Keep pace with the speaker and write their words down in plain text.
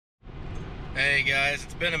Hey guys,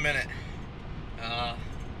 it's been a minute.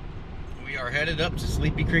 We are headed up to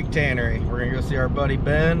Sleepy Creek Tannery. We're gonna go see our buddy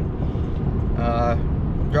Ben.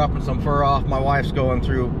 Dropping some fur off. My wife's going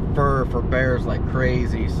through fur for bears like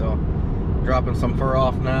crazy, so dropping some fur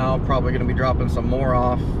off now. Probably gonna be dropping some more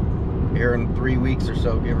off here in 3 weeks or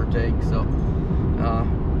so, give or take. So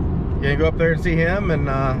gonna go up there and see him, and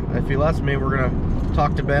if he lets me, we're gonna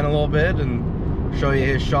talk to Ben a little bit and show you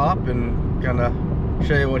his shop and kind of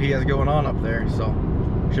show you what he has going on up there. So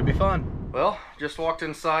should be fun. Well, just walked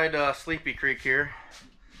inside Sleepy Creek here.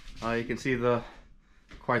 You can see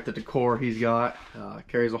quite the decor he's got.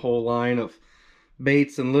 Carries a whole line of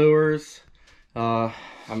baits and lures. I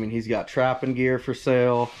mean, he's got trapping gear for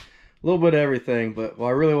sale, a little bit of everything, but what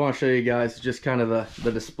I really want to show you guys is just kind of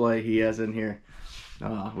the display he has in here.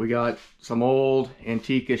 We got some old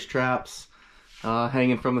antique-ish traps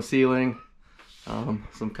hanging from the ceiling,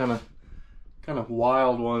 some kind of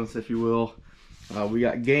wild ones, if you will. We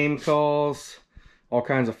got game calls, all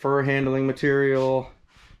kinds of fur handling material,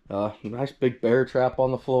 nice big bear trap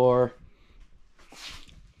on the floor.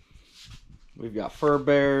 We've got fur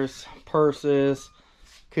bears, purses,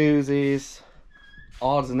 koozies,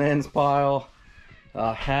 odds and ends pile,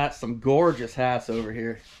 hats, some gorgeous hats over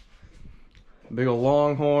here. Big old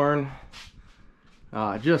longhorn,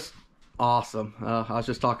 just awesome. I was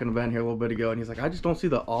just talking to Ben here a little bit ago, and he's like, I just don't see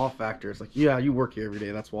the awe factor. It's like, yeah, you work here every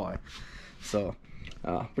day, that's why. So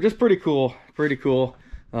but just pretty cool.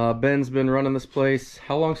 Ben's been running this place.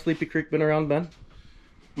 How long Sleepy Creek been around, Ben?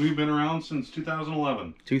 We've been around since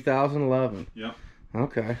 2011. 2011. Yep.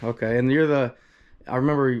 Okay. And I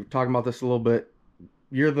remember you talking about this a little bit.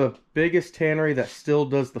 You're the biggest tannery that still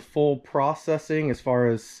does the full processing as far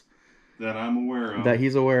as that I'm aware of. That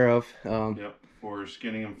he's aware of. Yep. For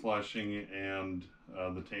skinning and fleshing and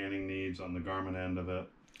the tanning needs on the garment end of it.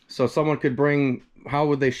 So someone could bring, how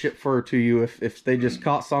would they ship fur to you if they just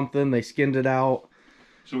caught something, they skinned it out?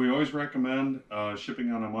 So we always recommend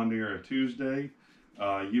shipping on a Monday or a Tuesday.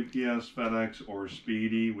 UPS, FedEx, or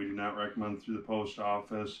Speedy. We do not recommend through the post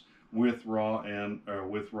office with raw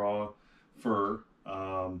fur.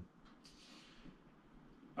 Of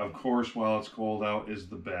course, while it's cold out is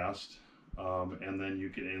the best. And then you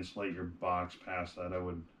can insulate your box past that, I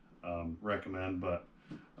would recommend. But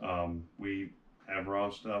we have raw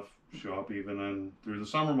stuff show up even through the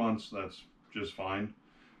summer months. That's just fine.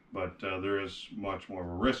 But there is much more of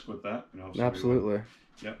a risk with that. You know, so absolutely.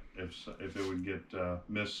 Yep. If it would get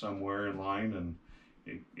missed somewhere in line and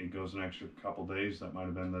it goes an extra couple days, that might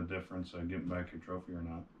have been the difference of getting back your trophy or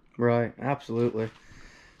not. Right. Absolutely.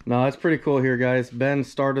 No, it's pretty cool here, guys. Ben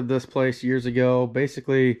started this place years ago,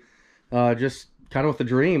 basically just kind of with a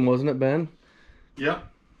dream, wasn't it, Ben? Yep.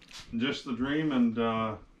 Just the dream, and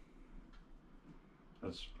I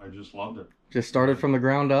just loved it. Just started from the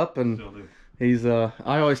ground up, and still do. He's I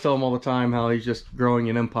always tell him all the time how he's just growing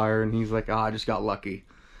an empire, and he's like, I just got lucky.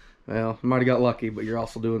 Well, you might have got lucky, but you're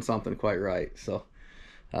also doing something quite right. So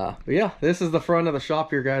but yeah, this is the front of the shop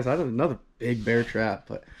here, guys. I have another big bear trap,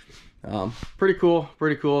 but pretty cool.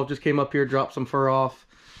 Just came up here, dropped some fur off.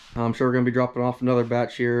 I'm sure we're gonna be dropping off another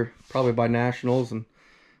batch here, probably by nationals, and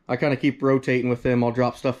I kind of keep rotating with them. I'll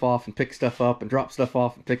drop stuff off and pick stuff up, and drop stuff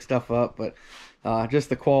off and pick stuff up. But just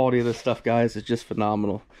the quality of this stuff, guys, is just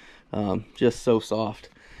phenomenal. Just so soft.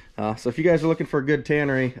 So if you guys are looking for a good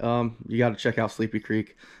tannery, you got to check out Sleepy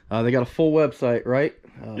Creek. They got a full website, right?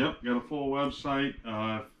 Yep, got a full website.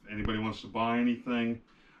 If anybody wants to buy anything,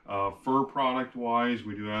 fur product wise,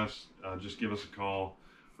 we do ask, just give us a call.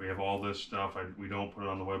 We have all this stuff. We don't put it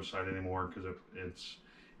on the website anymore because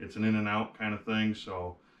it's an in and out kind of thing.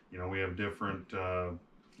 So, you know, we have different,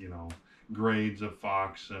 grades of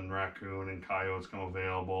fox and raccoon and coyotes come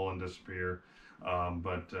available and disappear.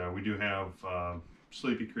 But we do have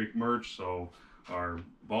Sleepy Creek merch, so our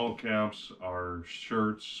ball caps, our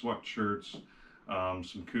shirts, sweatshirts,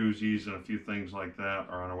 some koozies, and a few things like that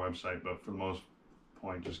are on our website. But for the most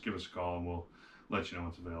part, just give us a call and we'll let you know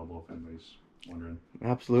what's available if anybody's wondering.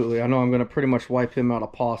 Absolutely. I know I'm going to pretty much wipe him out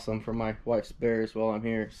of possum for my wife's bears while I'm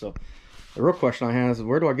here. So the real question I have is,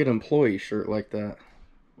 where do I get an employee shirt like that?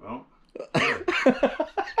 Well, all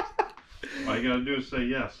you got to do is say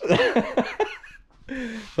yes.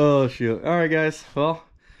 Oh shoot. All right, guys, well,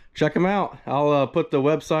 check them out. I'll put the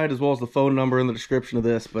website as well as the phone number in the description of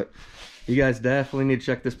this, but you guys definitely need to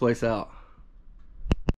check this place out.